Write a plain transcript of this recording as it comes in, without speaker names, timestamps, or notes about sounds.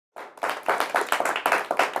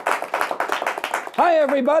Hi,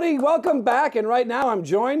 everybody. Welcome back. And right now I'm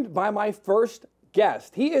joined by my first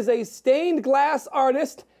guest. He is a stained glass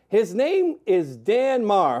artist. His name is Dan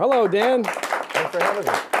Maher. Hello, Dan. Thanks for having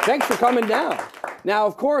me. Thanks for coming down. Now,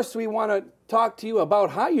 of course, we want to talk to you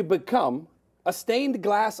about how you become a stained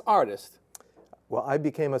glass artist. Well, I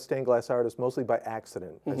became a stained glass artist mostly by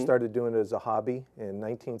accident. I started doing it as a hobby in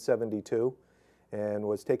 1972 and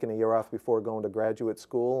was taking a year off before going to graduate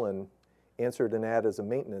school and answered an ad as a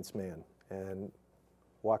maintenance man and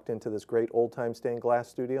walked into this great old-time stained glass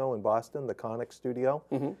studio in Boston, the Conic Studio,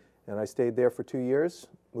 and I stayed there for 2 years,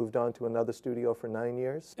 moved on to another studio for 9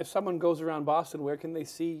 years. If someone goes around Boston, where can they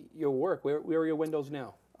see your work? Where are your windows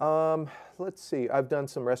now? Let's see, I've done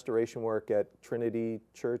some restoration work at Trinity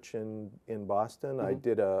Church in Boston. I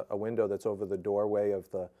did a window that's over the doorway of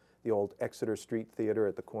the old Exeter Street Theater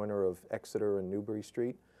at the corner of Exeter and Newbury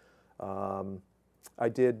Street. I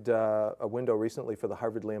did a window recently for the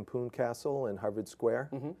Harvard Lampoon Castle in Harvard Square,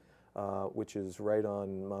 which is right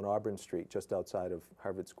on Mount Auburn Street, just outside of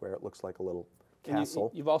Harvard Square. It looks like a little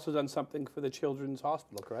castle. You've also done something for the Children's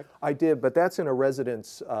Hospital, correct? I did, but that's in a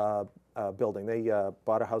residence building. They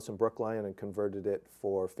bought a house in Brookline and converted it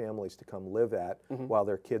for families to come live at while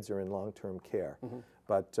their kids are in long-term care.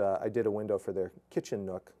 But I did a window for their kitchen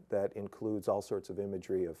nook that includes all sorts of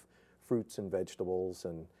imagery of fruits and vegetables,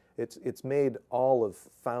 and it's made all of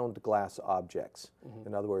found glass objects.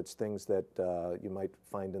 In other words, things that you might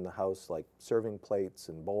find in the house, like serving plates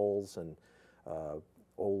and bowls and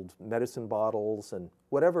old medicine bottles and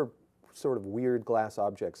whatever sort of weird glass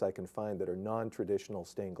objects I can find that are non-traditional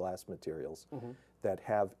stained glass materials that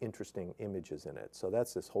have interesting images in it. So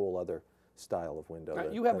that's this whole other style of window.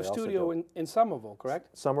 Now, you have a studio in Somerville,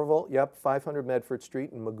 correct? Somerville, yep, 500 Medford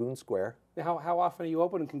Street in Magoon Square. Now, how often are you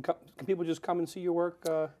open? And can people just come and see your work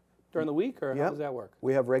during the week, or how does that work?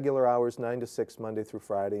 We have regular hours, 9 to 6 Monday through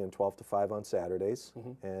Friday and 12 to 5 on Saturdays.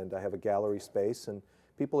 And I have a gallery space, and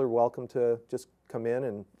people are welcome to just come in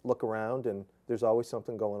and look around, and there's always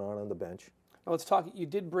something going on the bench. Now let's talk. You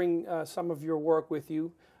did bring some of your work with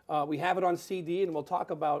you. We have it on CD, and we'll talk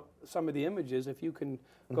about some of the images. If you can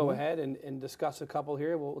go ahead and discuss a couple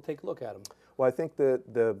here, we'll take a look at them. Well, I think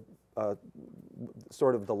the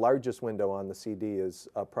sort of the largest window on the CD is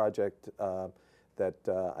a project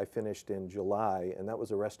that I finished in July, and that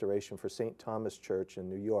was a restoration for St. Thomas Church in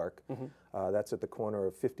New York. That's at the corner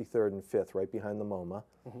of 53rd and 5th, right behind the MoMA.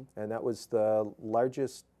 And that was the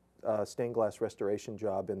largest stained glass restoration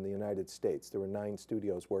job in the United States. There were 9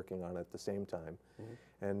 studios working on it at the same time.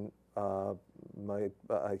 And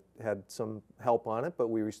I had some help on it, but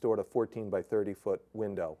we restored a 14 by 30 foot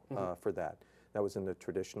window for that. That was in the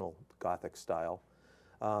traditional Gothic style.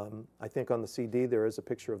 I think on the CD there is a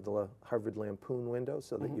picture of the Harvard Lampoon window,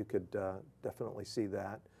 so that you could definitely see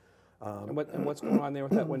that. And what's going on there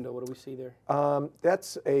with that window? What do we see there?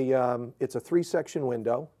 That's it's a 3-section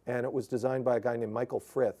window, and it was designed by a guy named Michael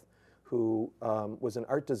Frith, who was an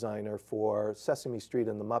art designer for Sesame Street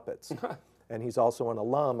and the Muppets. And he's also an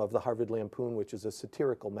alum of the Harvard Lampoon, which is a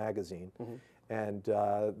satirical magazine. And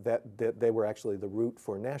they were actually the root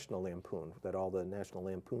for National Lampoon, that all the National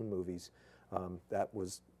Lampoon movies, that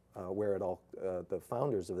was where it all, the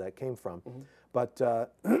founders of that came from. But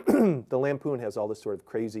the Lampoon has all this sort of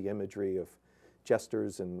crazy imagery of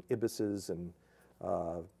jesters and ibises, and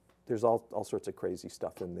there's all sorts of crazy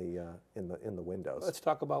stuff in the windows. Let's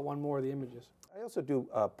talk about one more of the images. I also do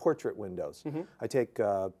portrait windows. I take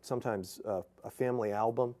sometimes a family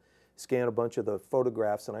album, scan a bunch of the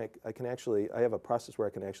photographs, and I have a process where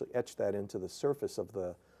I can actually etch that into the surface of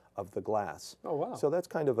the glass. Oh, wow. So that's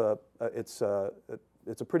kind of it's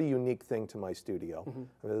a pretty unique thing to my studio.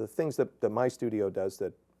 I mean, the things that my studio does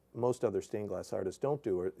that most other stained glass artists don't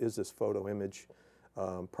do is this photo image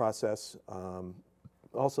process.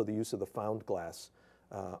 Also the use of the found glass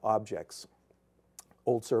objects,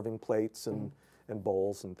 old serving plates and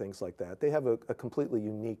bowls and things like that. They have a completely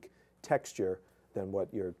unique texture than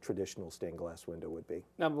what your traditional stained glass window would be.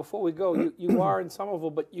 Now, before we go, you are in Somerville,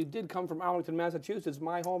 but you did come from Arlington, Massachusetts,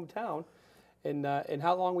 my hometown. And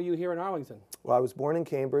how long were you here in Arlington? Well, I was born in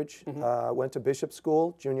Cambridge, went to Bishop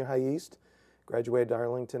School, Junior High East, graduated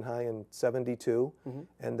Arlington High in '72,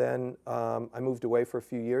 and then I moved away for a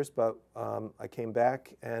few years, but I came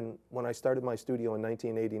back, and when I started my studio in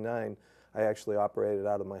 1989, I actually operated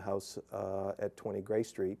out of my house at 22 Gray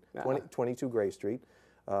Street,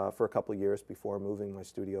 for a couple of years before moving my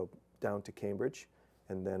studio down to Cambridge,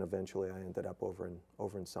 and then eventually I ended up over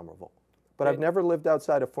in Somerville. But I've never lived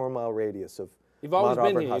outside a 4-mile radius of You've always Mount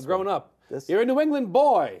been Auburn here. Hospital. You've grown up. This, You're a New England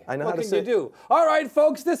boy. I know what how to can say you do? All right,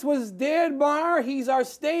 folks, this was Dan Maher. He's our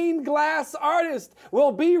stained glass artist.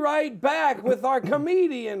 We'll be right back with our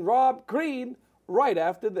comedian, Rob Crean, right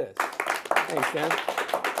after this. Thanks, Dan.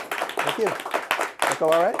 Thank you. That go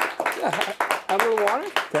all right? Yeah, have a little water?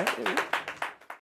 Okay.